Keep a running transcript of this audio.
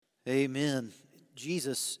Amen.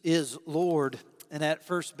 Jesus is Lord. And at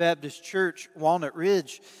First Baptist Church, Walnut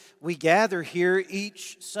Ridge, we gather here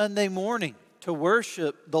each Sunday morning to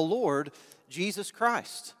worship the Lord, Jesus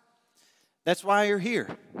Christ. That's why you're here.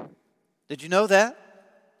 Did you know that?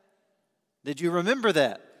 Did you remember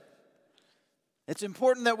that? It's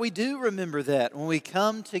important that we do remember that when we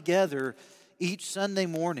come together each Sunday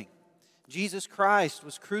morning. Jesus Christ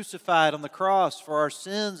was crucified on the cross for our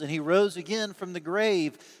sins, and He rose again from the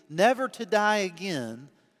grave, never to die again,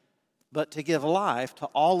 but to give life to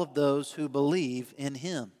all of those who believe in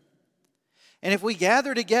Him. And if we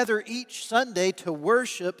gather together each Sunday to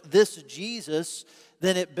worship this Jesus,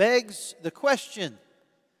 then it begs the question,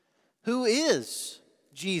 who is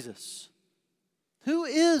Jesus? Who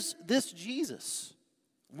is this Jesus?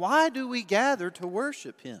 Why do we gather to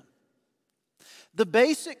worship Him? The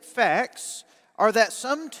basic facts are that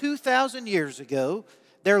some 2,000 years ago,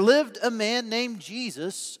 there lived a man named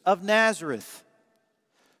Jesus of Nazareth,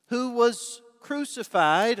 who was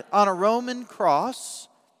crucified on a Roman cross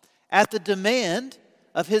at the demand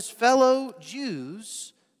of his fellow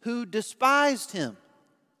Jews who despised him.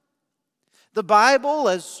 The Bible,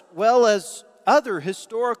 as well as other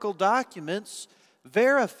historical documents,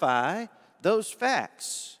 verify those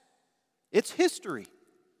facts. It's history.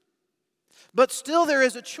 But still there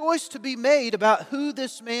is a choice to be made about who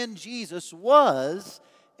this man Jesus was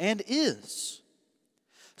and is.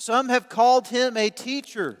 Some have called him a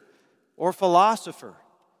teacher or philosopher.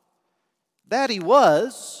 That he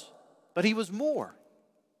was, but he was more.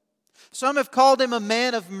 Some have called him a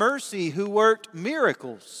man of mercy who worked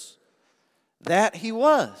miracles. That he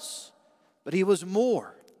was, but he was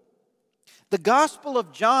more. The Gospel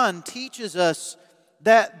of John teaches us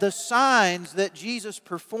that the signs that Jesus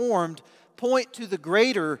performed point to the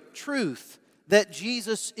greater truth that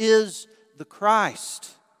Jesus is the Christ,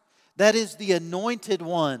 that is the anointed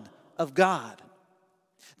one of God.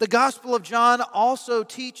 The Gospel of John also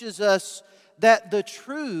teaches us that the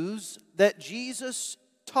truths that Jesus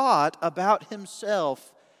taught about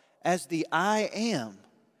Himself as the I Am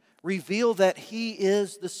reveal that He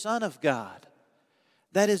is the Son of God,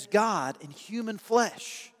 that is God in human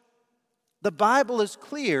flesh. The Bible is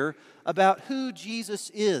clear about who Jesus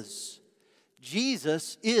is.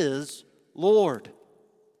 Jesus is Lord.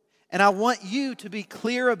 And I want you to be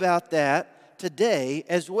clear about that today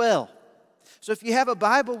as well. So if you have a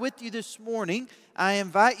Bible with you this morning, I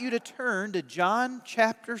invite you to turn to John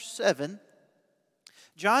chapter 7.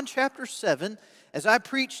 John chapter 7, as I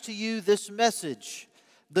preach to you this message,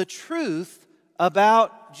 the truth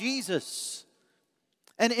about Jesus.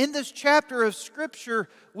 And in this chapter of Scripture,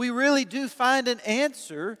 we really do find an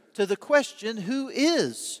answer to the question, who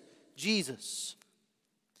is Jesus?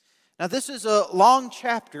 Now, this is a long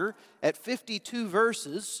chapter at 52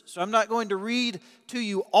 verses, so I'm not going to read to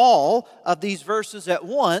you all of these verses at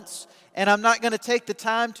once, and I'm not going to take the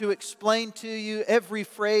time to explain to you every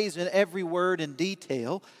phrase and every word in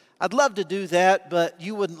detail. I'd love to do that, but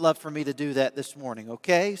you wouldn't love for me to do that this morning,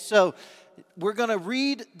 okay? So we're going to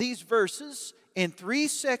read these verses in 3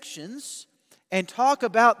 sections and talk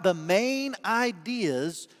about the main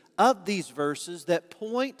ideas of these verses that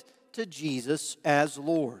point to Jesus as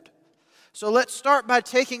Lord. So let's start by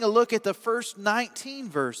taking a look at the first 19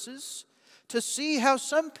 verses to see how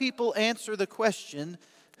some people answer the question,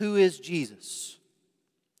 who is Jesus?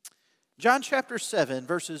 John chapter 7,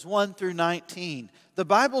 verses 1 through 19. The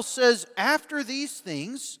Bible says, after these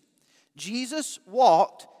things, Jesus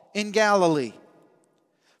walked in Galilee.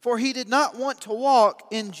 For He did not want to walk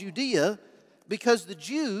in Judea because the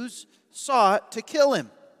Jews sought to kill Him.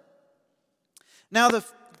 Now the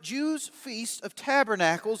Jews' feast of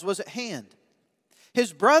tabernacles was at hand.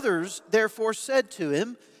 His brothers therefore said to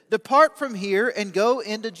Him, depart from here and go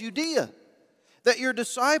into Judea, that your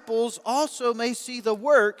disciples also may see the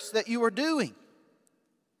works that you are doing.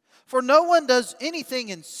 For no one does anything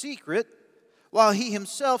in secret, while he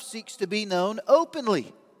himself seeks to be known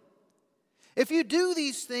openly. If you do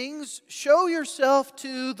these things, show yourself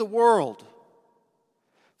to the world.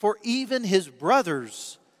 For even His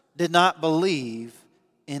brothers did not believe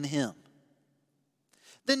in Him.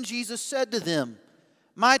 Then Jesus said to them,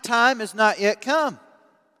 my time has not yet come,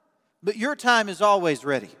 but your time is always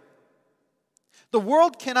ready. The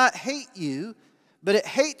world cannot hate you, but it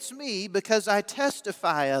hates me because I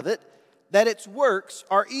testify of it that its works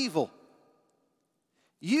are evil.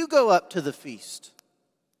 You go up to the feast.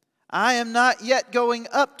 I am not yet going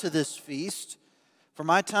up to this feast, for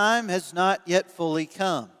my time has not yet fully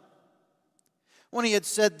come. When He had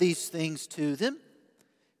said these things to them,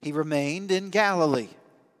 He remained in Galilee.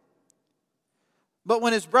 But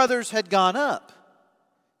when His brothers had gone up,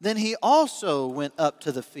 Then he also went up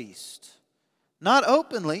to the feast, not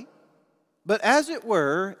openly, but as it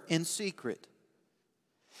were in secret.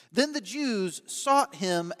 Then the Jews sought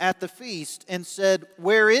him at the feast and said,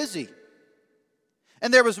 "Where is he?"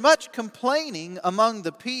 And there was much complaining among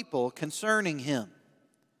the people concerning him.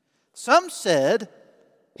 Some said,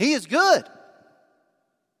 "He is good."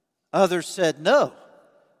 Others said, "No.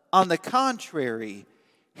 On the contrary,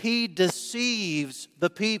 he deceives the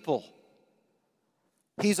people.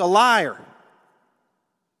 He's a liar."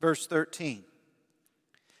 Verse 13.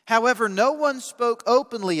 However, no one spoke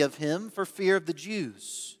openly of him for fear of the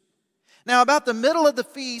Jews. Now, about the middle of the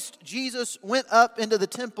feast, Jesus went up into the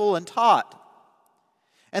temple and taught.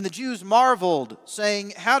 And the Jews marveled,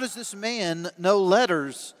 saying, "How does this man know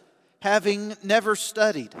letters, having never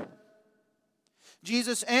studied?"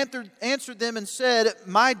 Jesus answered them and said,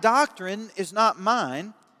 "My doctrine is not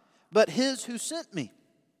mine, but his who sent me.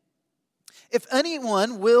 If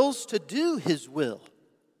anyone wills to do his will,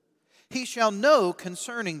 he shall know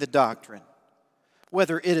concerning the doctrine,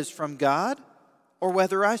 whether it is from God or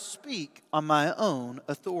whether I speak on my own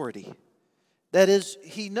authority. That is,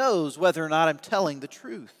 he knows whether or not I'm telling the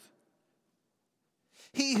truth.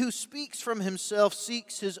 He who speaks from himself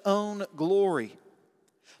seeks his own glory,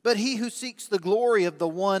 but he who seeks the glory of the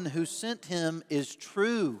one who sent him is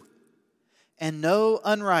true, and no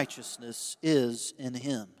unrighteousness is in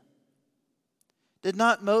him. Did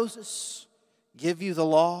not Moses give you the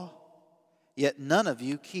law? Yet none of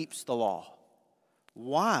you keeps the law.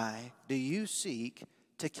 Why do you seek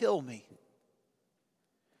to kill me?"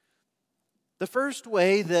 The first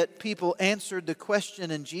way that people answered the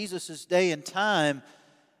question in Jesus' day and time,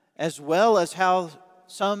 as well as how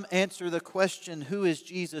some answer the question, "Who is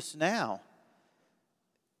Jesus now?"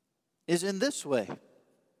 is in this way.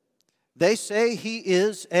 They say he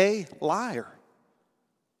is a liar.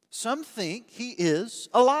 Some think he is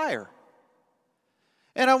a liar.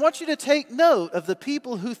 And I want you to take note of the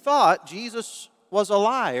people who thought Jesus was a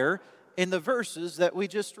liar in the verses that we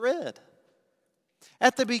just read.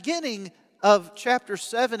 At the beginning of chapter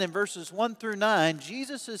 7 and verses 1 through 9,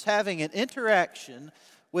 Jesus is having an interaction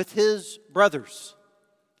with his brothers,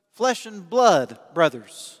 flesh and blood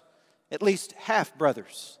brothers, at least half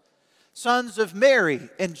brothers, sons of Mary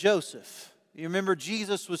and Joseph. You remember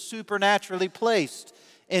Jesus was supernaturally placed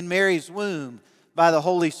in Mary's womb by the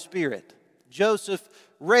Holy Spirit. Joseph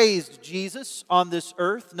raised Jesus on this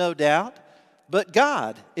earth, no doubt, but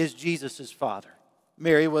God is Jesus' father.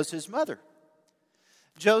 Mary was his mother.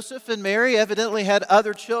 Joseph and Mary evidently had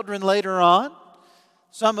other children later on,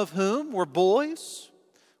 some of whom were boys.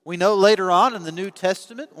 We know later on in the New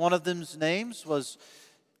Testament, one of them's names was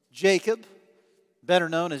Jacob, better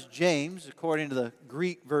known as James, according to the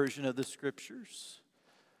Greek version of the Scriptures.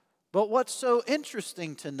 But what's so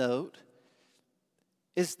interesting to note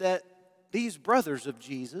is that these brothers of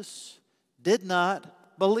Jesus did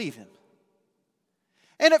not believe him.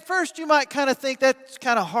 And at first you might kind of think that's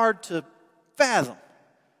kind of hard to fathom.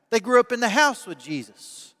 They grew up in the house with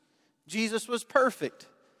Jesus. Jesus was perfect.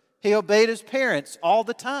 He obeyed his parents all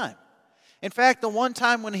the time. In fact, the one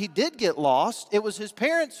time when he did get lost, it was his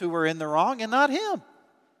parents who were in the wrong and not him.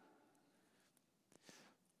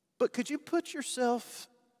 But could you put yourself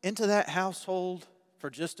into that household for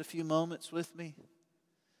just a few moments with me?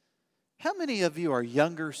 How many of you are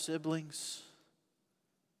younger siblings?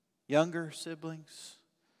 Younger siblings?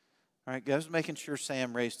 All right, guys, making sure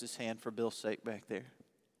Sam raised his hand for Bill's sake back there.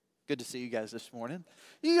 Good to see you guys this morning.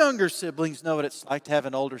 You younger siblings know what it's like to have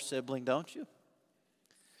an older sibling, don't you?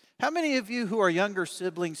 How many of you who are younger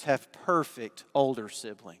siblings have perfect older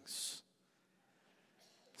siblings?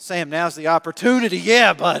 Sam, now's the opportunity.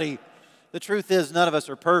 Yeah, buddy. The truth is, none of us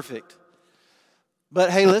are perfect.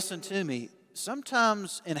 But hey, listen to me.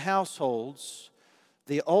 Sometimes in households,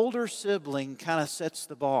 the older sibling kind of sets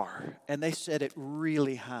the bar, and they set it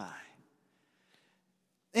really high.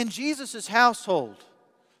 In Jesus' household,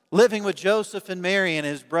 living with Joseph and Mary and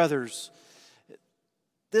his brothers,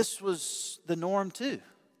 this was the norm too.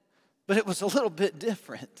 But it was a little bit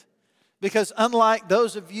different. Because unlike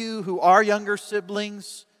those of you who are younger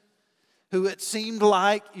siblings, who it seemed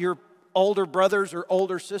like your older brothers or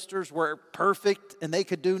older sisters were perfect and they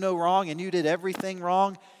could do no wrong and you did everything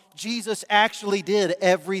wrong, Jesus actually did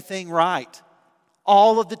everything right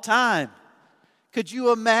all of the time. Could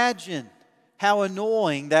you imagine how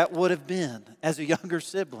annoying that would have been as a younger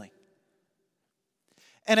sibling?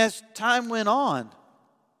 And as time went on,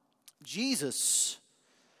 Jesus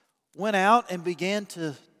went out and began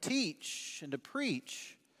to teach and to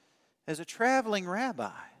preach as a traveling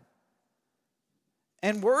rabbi.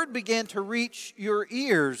 And word began to reach your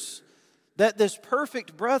ears that this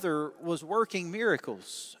perfect brother was working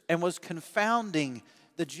miracles and was confounding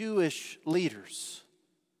the Jewish leaders.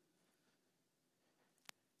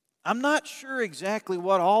 I'm not sure exactly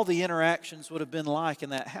what all the interactions would have been like in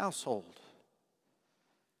that household.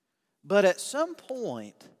 But at some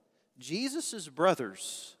point, Jesus'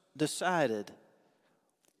 brothers decided,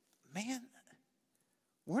 man,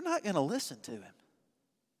 we're not going to listen to him.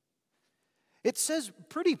 It says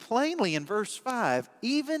pretty plainly in verse 5,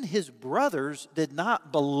 even his brothers did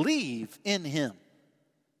not believe in him.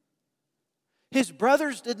 His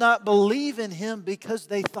brothers did not believe in him because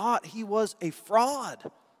they thought he was a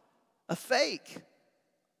fraud, a fake,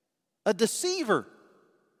 a deceiver.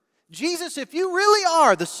 Jesus, if you really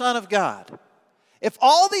are the Son of God, if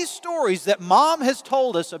all these stories that Mom has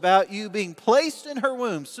told us about you being placed in her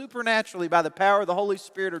womb supernaturally by the power of the Holy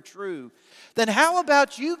Spirit are true, then how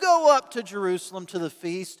about you go up to Jerusalem to the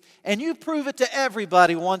feast and you prove it to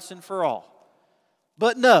everybody once and for all?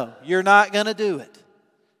 But no, you're not going to do it.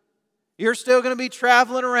 You're still going to be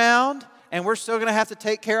traveling around and we're still going to have to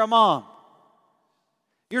take care of Mom.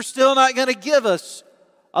 You're still not going to give us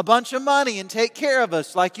a bunch of money and take care of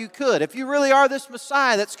us like you could. If you really are this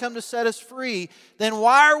Messiah that's come to set us free, then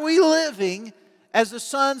why are we living as the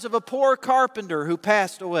sons of a poor carpenter who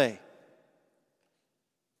passed away?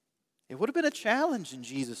 It would have been a challenge in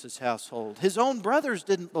Jesus' household. His own brothers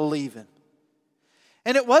didn't believe him.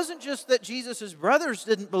 And it wasn't just that Jesus' brothers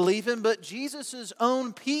didn't believe him, but Jesus'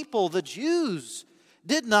 own people, the Jews,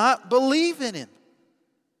 did not believe in him.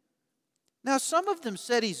 Now, some of them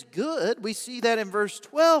said he's good. We see that in verse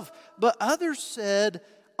 12. But others said,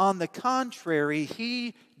 on the contrary,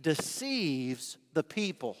 he deceives the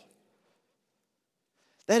people.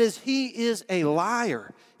 That is, he is a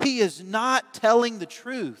liar. He is not telling the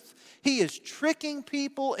truth. He is tricking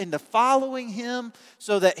people into following him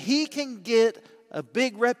so that he can get a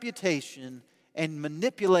big reputation and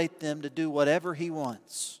manipulate them to do whatever he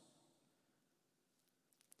wants.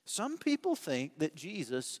 Some people think that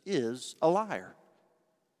Jesus is a liar.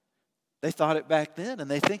 They thought it back then,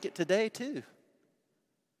 and they think it today too.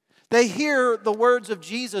 They hear the words of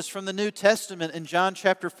Jesus from the New Testament in John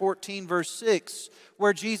chapter 14, verse 6,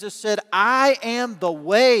 where Jesus said, I am the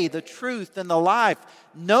way, the truth, and the life.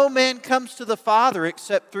 No man comes to the Father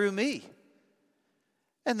except through me.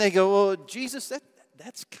 And they go, well, Jesus,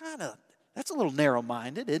 that's a little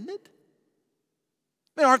narrow-minded, isn't it?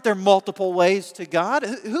 I mean, aren't there multiple ways to God?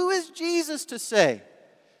 Who is Jesus to say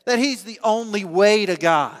that he's the only way to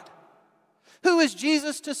God? Who is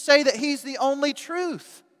Jesus to say that he's the only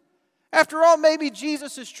truth? After all, maybe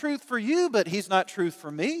Jesus is truth for you, but he's not truth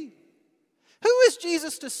for me. Who is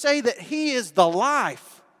Jesus to say that he is the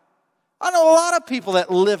life? I know a lot of people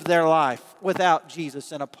that live their life without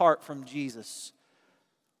Jesus and apart from Jesus.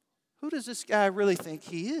 Who does this guy really think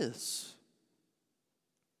he is?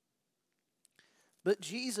 But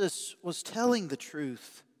Jesus was telling the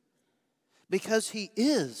truth because he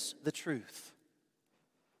is the truth.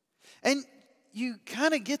 And you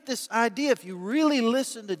kind of get this idea if you really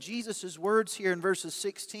listen to Jesus' words here in verses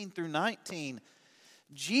 16 through 19.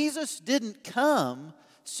 Jesus didn't come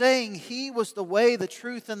saying he was the way, the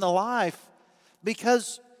truth, and the life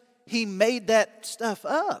because he made that stuff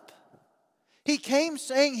up. He came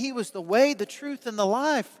saying he was the way, the truth, and the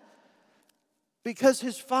life because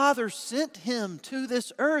his Father sent him to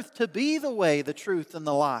this earth to be the way, the truth, and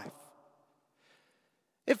the life.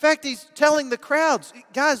 In fact, he's telling the crowds,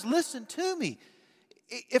 guys, listen to me.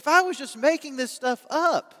 If I was just making this stuff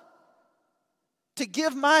up to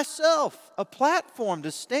give myself a platform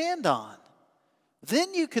to stand on,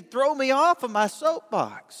 then you could throw me off of my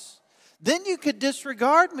soapbox. Then you could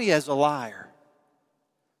disregard me as a liar.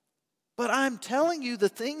 But I'm telling you the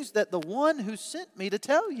things that the one who sent me to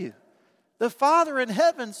tell you. The Father in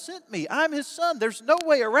heaven sent me. I'm his son. There's no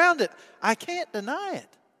way around it. I can't deny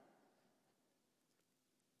it.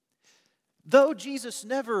 Though Jesus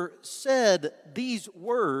never said these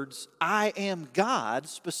words, I am God,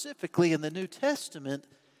 specifically in the New Testament,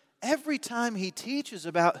 every time he teaches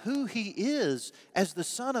about who he is as the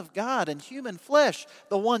Son of God in human flesh,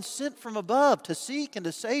 the one sent from above to seek and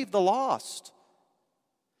to save the lost,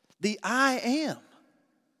 the I am,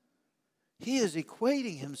 he is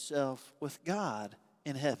equating himself with God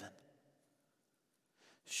in heaven,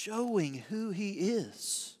 showing who he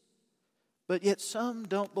is. But yet some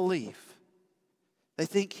don't believe. They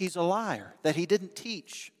think he's a liar, that he didn't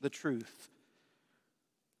teach the truth,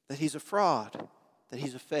 that he's a fraud, that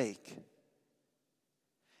he's a fake.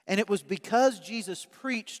 And it was because Jesus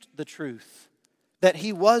preached the truth, that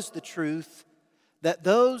he was the truth, that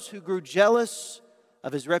those who grew jealous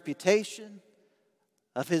of his reputation,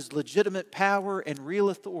 of his legitimate power and real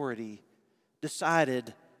authority,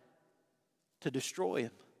 decided to destroy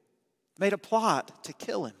him, made a plot to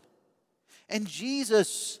kill him. And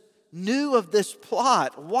Jesus knew of this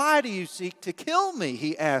plot. "Why do you seek to kill me?"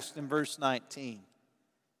 he asked in verse 19.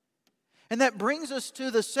 And that brings us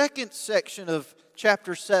to the second section of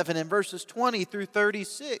chapter 7 in verses 20 through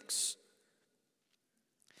 36.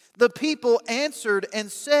 The people answered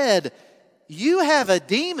and said, "You have a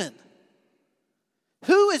demon.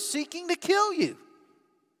 Who is seeking to kill you?"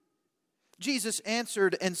 Jesus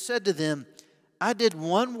answered and said to them, "I did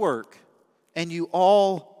one work, and you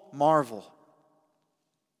all marvel."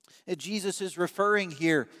 And Jesus is referring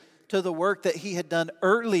here to the work that he had done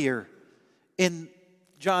earlier in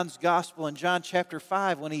John's Gospel, in John chapter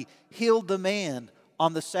 5, when he healed the man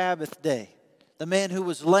on the Sabbath day. The man who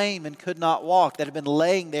was lame and could not walk, that had been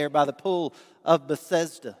laying there by the pool of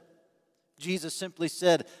Bethesda. Jesus simply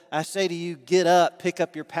said, "I say to you, get up, pick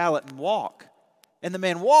up your pallet and walk." And the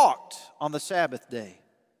man walked on the Sabbath day.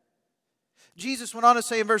 Jesus went on to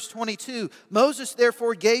say in verse 22, "Moses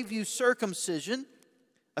therefore gave you circumcision,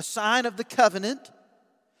 a sign of the covenant,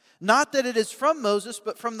 not that it is from Moses,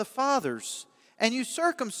 but from the fathers. And you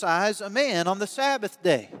circumcise a man on the Sabbath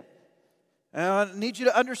day." Now, I need you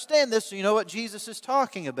to understand this so you know what Jesus is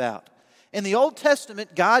talking about. In the Old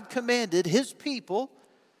Testament, God commanded His people,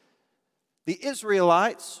 the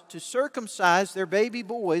Israelites, to circumcise their baby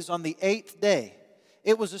boys on the 8th day.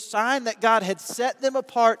 It was a sign that God had set them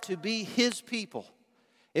apart to be His people.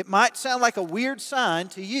 It might sound like a weird sign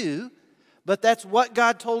to you, but that's what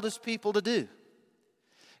God told His people to do.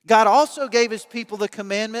 God also gave His people the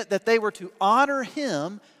commandment that they were to honor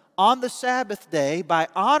Him on the Sabbath day by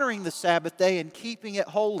honoring the Sabbath day and keeping it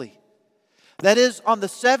holy. That is, on the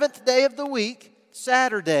 7th day of the week,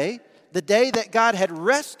 Saturday, the day that God had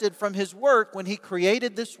rested from His work when He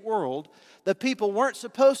created this world, the people weren't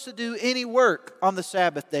supposed to do any work on the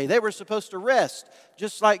Sabbath day. They were supposed to rest,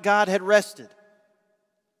 just like God had rested.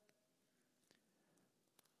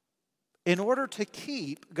 In order to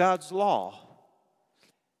keep God's law,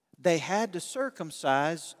 they had to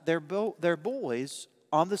circumcise their boys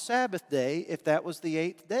on the Sabbath day, if that was the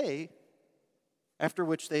 8th day after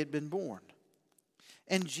which they had been born.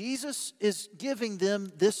 And Jesus is giving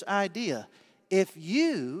them this idea. If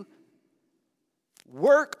you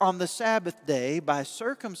work on the Sabbath day by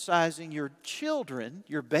circumcising your children,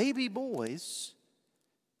 your baby boys,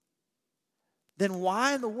 then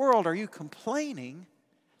why in the world are you complaining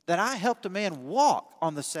that I helped a man walk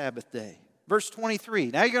on the Sabbath day? Verse 23,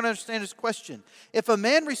 now you're going to understand his question. If a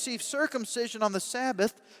man receives circumcision on the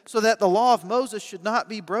Sabbath so that the law of Moses should not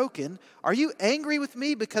be broken, are you angry with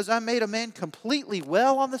me because I made a man completely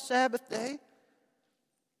well on the Sabbath day?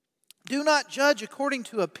 Do not judge according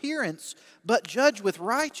to appearance, but judge with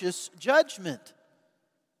righteous judgment.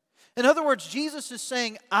 In other words, Jesus is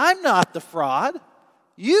saying, I'm not the fraud,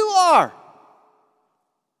 you are.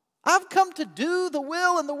 I've come to do the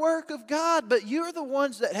will and the work of God, but you're the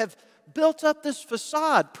ones that have built up this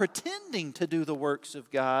facade pretending to do the works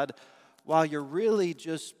of God while you're really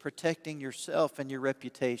just protecting yourself and your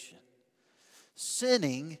reputation.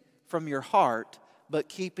 Sinning from your heart, but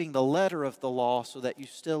keeping the letter of the law so that you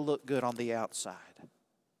still look good on the outside.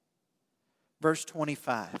 Verse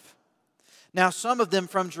 25. Now some of them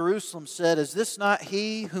from Jerusalem said, "Is this not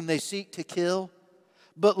he whom they seek to kill?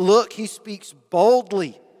 But look, he speaks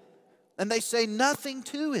boldly, and they say nothing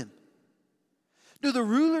to him. Do the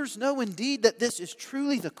rulers know indeed that this is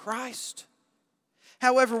truly the Christ?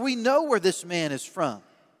 However, we know where this man is from.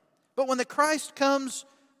 But when the Christ comes,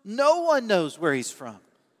 no one knows where he's from."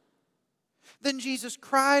 Then Jesus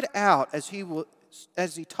cried out as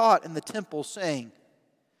he taught in the temple, saying,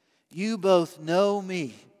 "You both know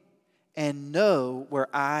me and know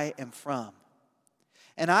where I am from.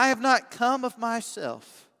 And I have not come of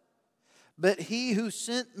myself, but he who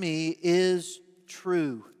sent me is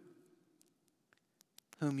true,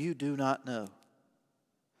 whom you do not know.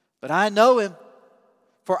 But I know him,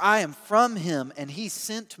 for I am from him, and he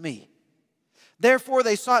sent me." Therefore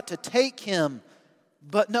they sought to take him,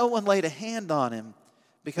 but no one laid a hand on him,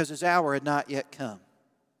 because his hour had not yet come.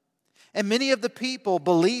 And many of the people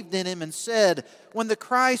believed in him and said, "When the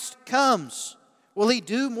Christ comes, will he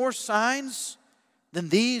do more signs than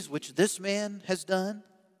these which this man has done?"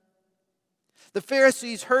 The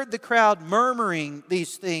Pharisees heard the crowd murmuring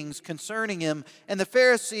these things concerning him, and the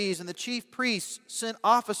Pharisees and the chief priests sent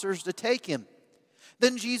officers to take him.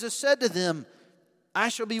 Then Jesus said to them, "I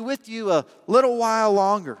shall be with you a little while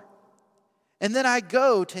longer, and then I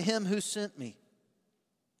go to him who sent me.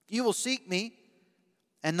 You will seek me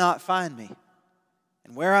and not find me,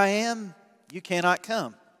 and where I am, you cannot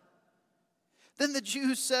come." Then the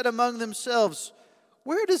Jews said among themselves,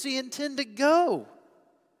 where does he intend to go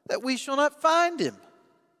that we shall not find him?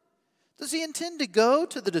 Does he intend to go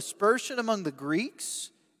to the dispersion among the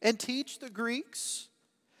Greeks and teach the Greeks?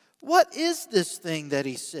 What is this thing that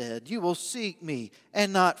he said, you will seek me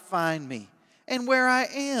and not find me, and where I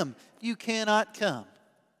am you cannot come?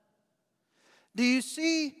 Do you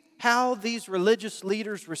see how these religious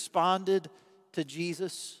leaders responded to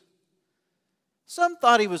Jesus? Some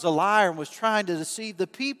thought he was a liar and was trying to deceive the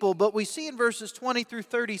people, but we see in verses 20 through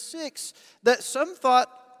 36 that some thought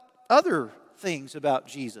other things about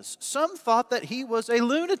Jesus. Some thought that he was a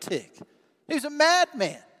lunatic. He was a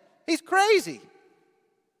madman. He's crazy.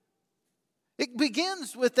 It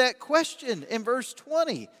begins with that question in verse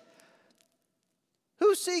 20.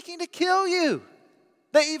 Who's seeking to kill you?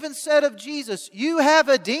 They even said of Jesus, you have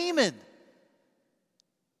a demon.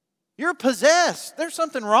 You're possessed. There's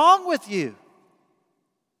something wrong with you.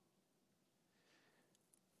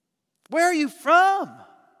 Where are you from?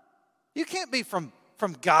 You can't be from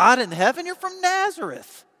God in heaven. You're from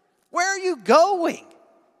Nazareth. Where are you going?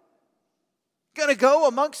 Going to go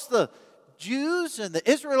amongst the Jews and the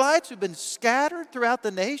Israelites who've been scattered throughout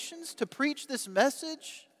the nations to preach this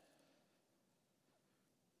message?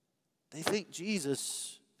 They think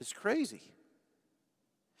Jesus is crazy.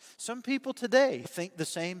 Some people today think the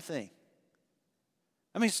same thing.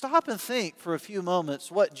 I mean, stop and think for a few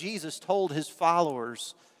moments what Jesus told his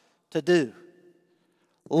followers to do.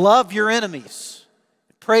 Love your enemies.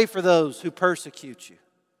 Pray for those who persecute you.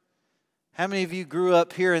 How many of you grew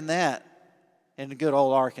up hearing that in good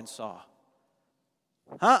old Arkansas?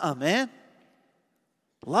 Man.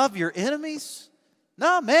 Love your enemies?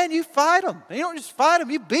 No, man, you fight them. You don't just fight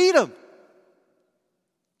them, you beat them.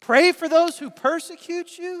 Pray for those who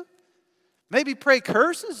persecute you. Maybe pray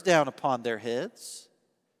curses down upon their heads.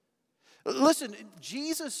 Listen,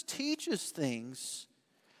 Jesus teaches things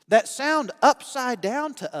that sound upside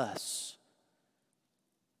down to us.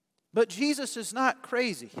 But Jesus is not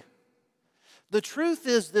crazy. The truth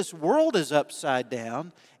is this world is upside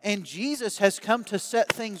down, and Jesus has come to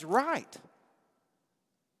set things right.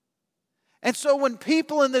 And so when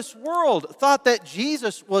people in this world thought that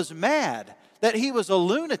Jesus was mad, that he was a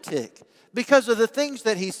lunatic because of the things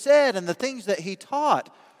that he said and the things that he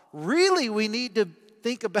taught, really we need to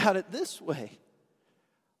think about it this way.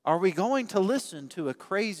 Are we going to listen to a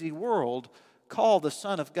crazy world call the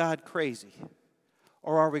Son of God crazy?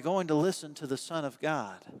 Or are we going to listen to the Son of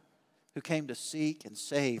God who came to seek and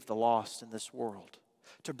save the lost in this world,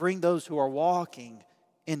 to bring those who are walking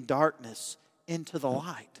in darkness into the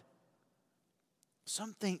light?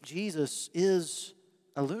 Some think Jesus is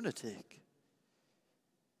a lunatic.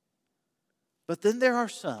 But then there are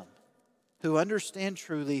some who understand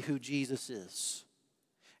truly who Jesus is.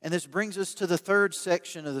 And this brings us to the third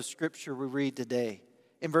section of the scripture we read today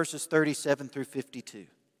in verses 37 through 52.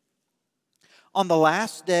 On the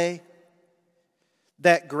last day,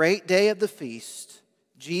 that great day of the feast,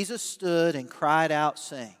 Jesus stood and cried out,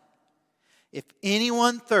 saying, "If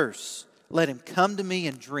anyone thirsts, let him come to me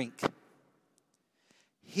and drink.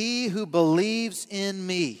 He who believes in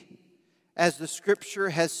me, as the scripture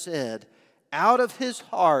has said, out of his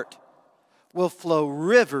heart will flow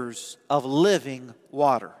rivers of living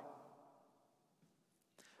water."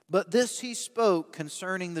 But this he spoke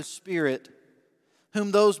concerning the Spirit,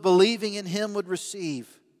 whom those believing in him would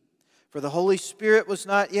receive. For the Holy Spirit was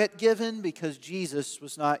not yet given, because Jesus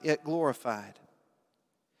was not yet glorified.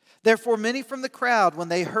 Therefore many from the crowd, when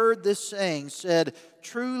they heard this saying, said,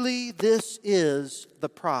 "Truly this is the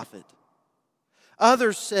prophet."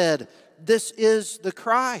 Others said, "This is the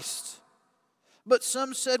Christ." But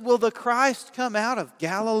some said, "Will the Christ come out of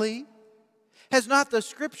Galilee? Has not the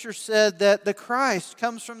Scripture said that the Christ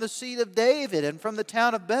comes from the seed of David and from the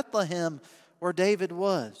town of Bethlehem where David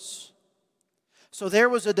was?" So there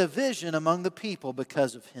was a division among the people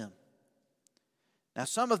because of him. Now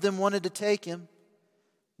some of them wanted to take him,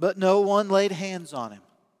 but no one laid hands on him.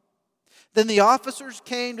 Then the officers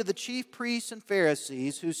came to the chief priests and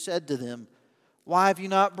Pharisees, who said to them, "Why have you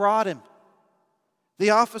not brought him?" The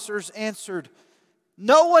officers answered,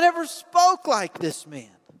 "No one ever spoke like this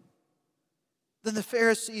man." Then the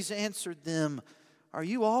Pharisees answered them, "Are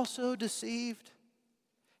you also deceived?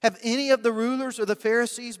 Have any of the rulers or the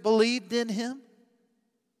Pharisees believed in him?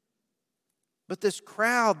 But this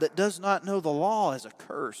crowd that does not know the law is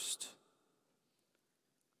accursed."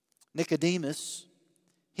 Nicodemus,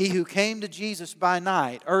 he who came to Jesus by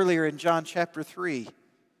night, earlier in John chapter 3,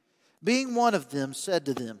 being one of them, said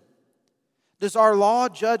to them, "Does our law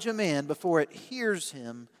judge a man before it hears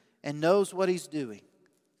him and knows what he's doing?"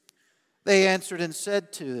 They answered and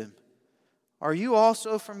said to him, "Are you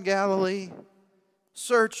also from Galilee?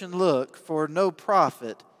 Search and look, for no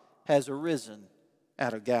prophet has arisen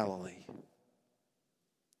out of Galilee.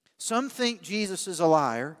 Some think Jesus is a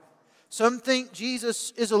liar. Some think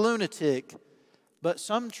Jesus is a lunatic. But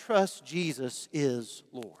some trust Jesus is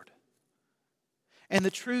Lord. And the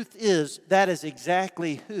truth is, that is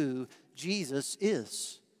exactly who Jesus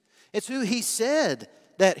is. It's who He said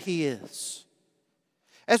that He is.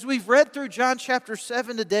 As we've read through John chapter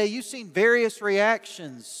 7 today, you've seen various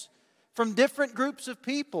reactions from different groups of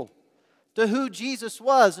people to who Jesus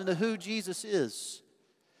was and to who Jesus is.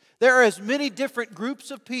 There are as many different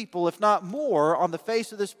groups of people, if not more, on the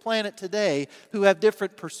face of this planet today who have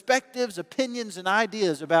different perspectives, opinions, and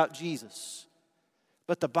ideas about Jesus.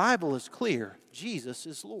 But the Bible is clear. Jesus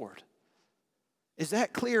is Lord. Is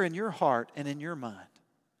that clear in your heart and in your mind?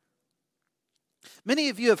 Many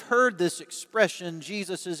of you have heard this expression,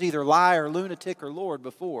 Jesus is either liar, lunatic, or Lord,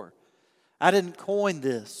 before. I didn't coin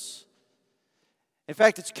this. In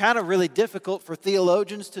fact, it's kind of really difficult for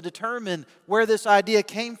theologians to determine where this idea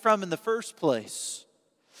came from in the first place.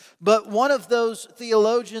 But one of those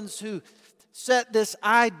theologians who set this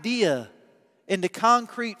idea into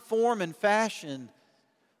concrete form and fashion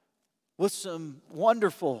with some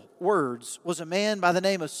wonderful words was a man by the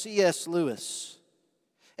name of C.S. Lewis.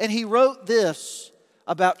 And he wrote this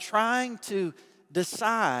about trying to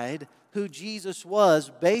decide who Jesus was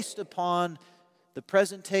based upon the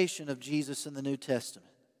presentation of Jesus in the New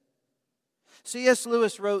Testament. C.S.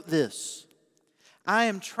 Lewis wrote this: I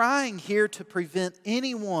am trying here to prevent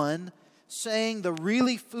anyone saying the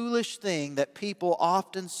really foolish thing that people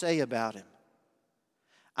often say about Him.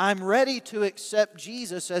 I'm ready to accept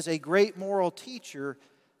Jesus as a great moral teacher,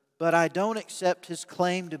 but I don't accept His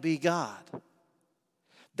claim to be God.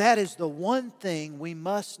 That is the one thing we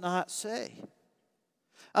must not say.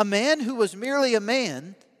 A man who was merely a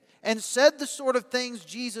man and said the sort of things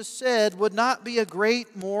Jesus said would not be a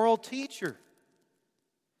great moral teacher.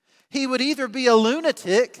 He would either be a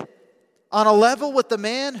lunatic on a level with the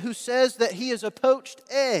man who says that he is a poached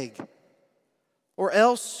egg, or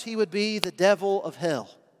else he would be the devil of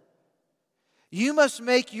hell. You must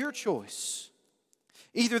make your choice.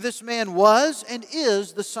 Either this man was and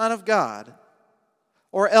is the Son of God,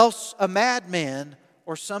 or else a madman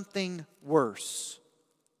or something worse.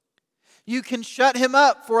 You can shut him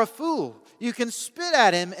up for a fool. You can spit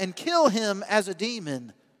at him and kill him as a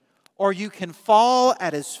demon. Or you can fall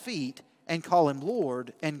at his feet and call him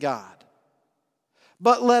Lord and God.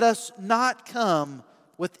 But let us not come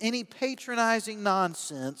with any patronizing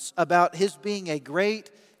nonsense about his being a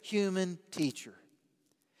great human teacher.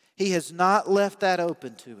 He has not left that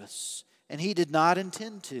open to us, and he did not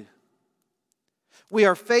intend to. We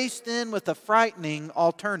are faced then with a frightening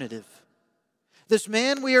alternative. This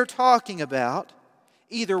man we are talking about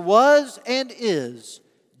either was and is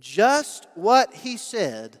just what he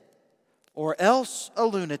said, or else a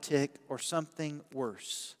lunatic or something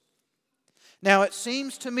worse. Now, it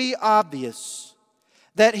seems to me obvious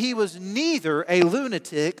that he was neither a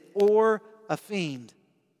lunatic or a fiend.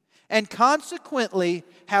 And consequently,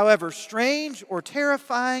 however strange or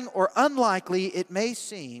terrifying or unlikely it may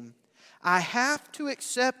seem, I have to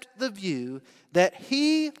accept the view that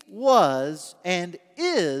he was and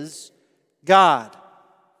is God.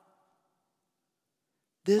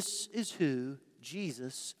 This is who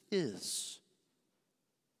Jesus is.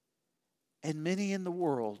 And many in the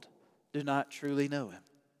world do not truly know Him.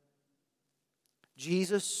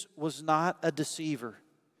 Jesus was not a deceiver,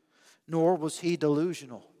 nor was He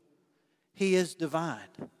delusional. He is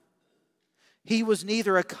divine. He was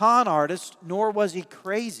neither a con artist, nor was He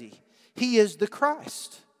crazy. He is the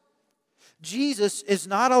Christ. Jesus is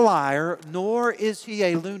not a liar, nor is He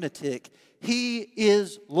a lunatic. He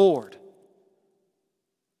is Lord.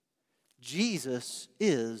 Jesus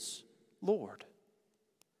is Lord.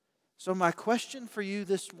 So my question for you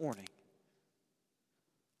this morning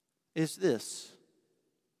is this: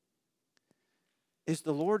 is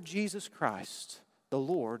the Lord Jesus Christ the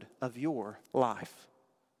Lord of your life?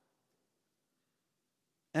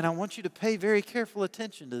 And I want you to pay very careful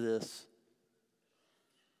attention to this.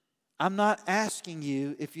 I'm not asking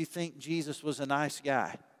you if you think Jesus was a nice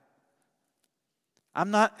guy. I'm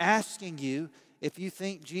not asking you if you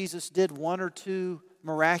think Jesus did one or two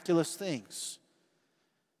miraculous things.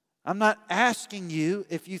 I'm not asking you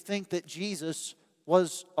if you think that Jesus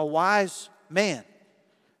was a wise man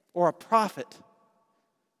or a prophet.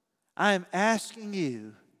 I am asking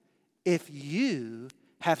you if you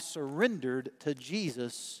have surrendered to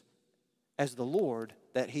Jesus as the Lord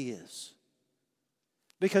that He is.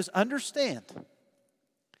 Because understand,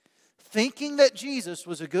 thinking that Jesus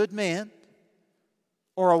was a good man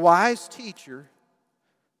or a wise teacher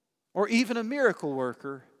or even a miracle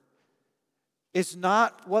worker is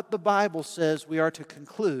not what the Bible says we are to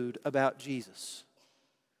conclude about Jesus.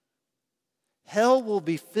 Hell will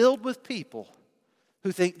be filled with people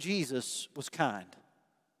who think Jesus was kind.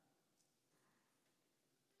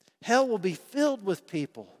 Hell will be filled with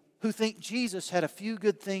people who think Jesus had a few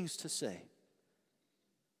good things to say.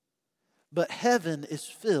 But heaven is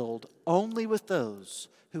filled only with those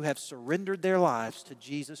who have surrendered their lives to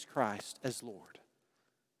Jesus Christ as Lord.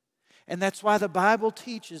 And that's why the Bible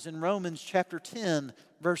teaches in Romans chapter 10,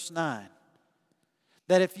 verse 9,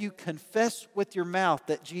 that if you confess with your mouth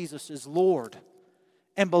that Jesus is Lord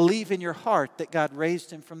and believe in your heart that God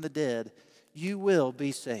raised him from the dead, you will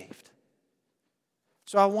be saved.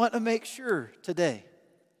 So I want to make sure today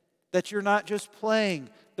that you're not just playing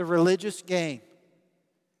the religious game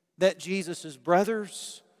that Jesus'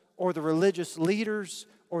 brothers or the religious leaders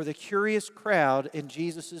or the curious crowd in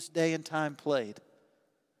Jesus' day and time played.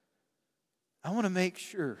 I want to make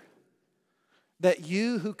sure that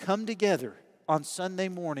you who come together on Sunday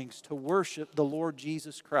mornings to worship the Lord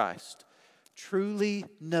Jesus Christ truly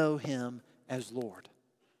know him as Lord.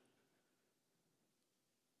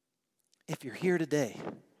 If you're here today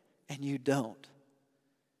and you don't,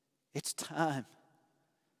 it's time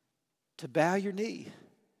to bow your knee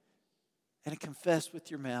and confess with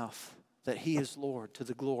your mouth that he is Lord to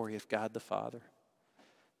the glory of God the Father.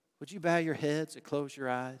 Would you bow your heads and close your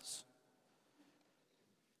eyes?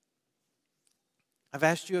 I've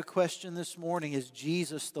asked you a question this morning. Is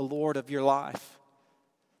Jesus the Lord of your life?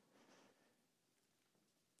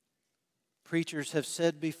 Preachers have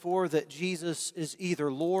said before that Jesus is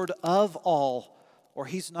either Lord of all or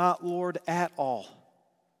he's not Lord at all.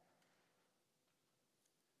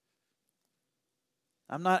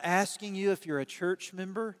 I'm not asking you if you're a church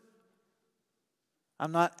member.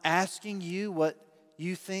 I'm not asking you what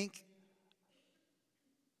you think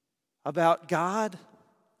about God.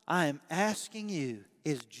 I am asking you,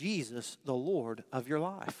 is Jesus the Lord of your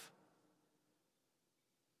life?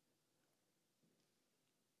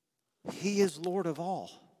 He is Lord of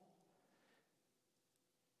all.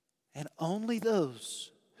 And only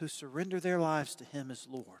those who surrender their lives to him as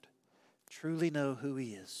Lord truly know who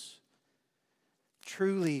he is.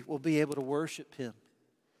 Truly will be able to worship him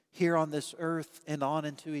here on this earth and on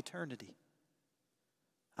into eternity.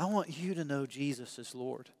 I want you to know Jesus as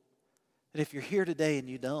Lord. And if you're here today and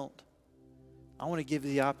you don't, I want to give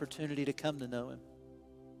you the opportunity to come to know him.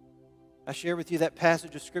 I shared with you that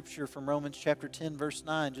passage of Scripture from Romans chapter 10, verse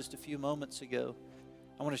 9 just a few moments ago.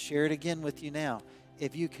 I want to share it again with you now.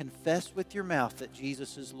 If you confess with your mouth that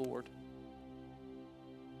Jesus is Lord,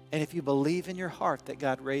 and if you believe in your heart that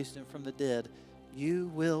God raised him from the dead,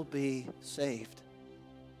 you will be saved.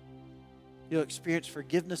 You'll experience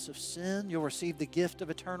forgiveness of sin. You'll receive the gift of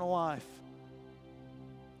eternal life.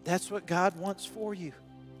 That's what God wants for you.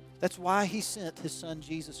 That's why he sent his son,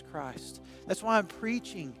 Jesus Christ. That's why I'm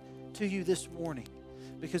preaching to you this morning,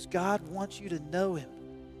 because God wants you to know him.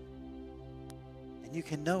 And you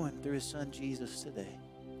can know him through his son, Jesus, today.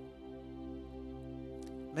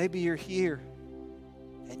 Maybe you're here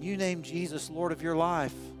and you named Jesus Lord of your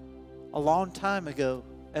life a long time ago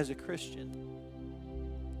as a Christian.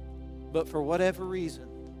 But for whatever reason,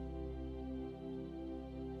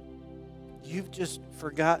 you've just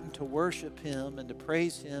forgotten to worship him and to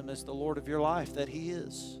praise him as the Lord of your life that he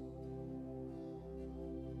is.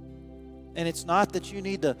 And it's not that you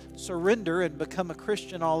need to surrender and become a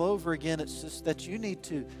Christian all over again. It's just that you need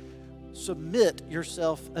to submit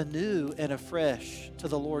yourself anew and afresh to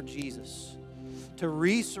the Lord Jesus. To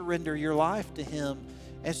re-surrender your life to him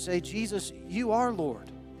and say, Jesus, you are Lord.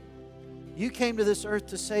 You came to this earth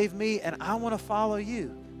to save me, and I want to follow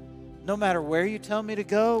you. No matter where you tell me to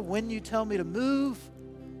go, when you tell me to move,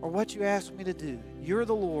 or what you ask me to do, you're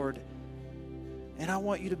the Lord, and I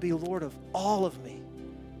want you to be Lord of all of me.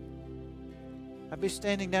 I'll be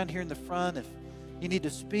standing down here in the front. If you need to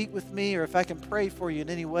speak with me or if I can pray for you in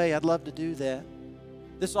any way, I'd love to do that.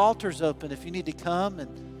 This altar's open if you need to come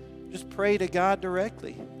and just pray to God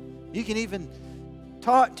directly. You can even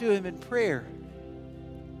talk to him in prayer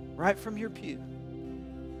right from your pew.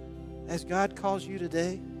 As God calls you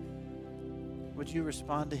today, would you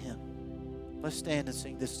respond to him? Let's stand and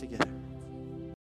sing this together.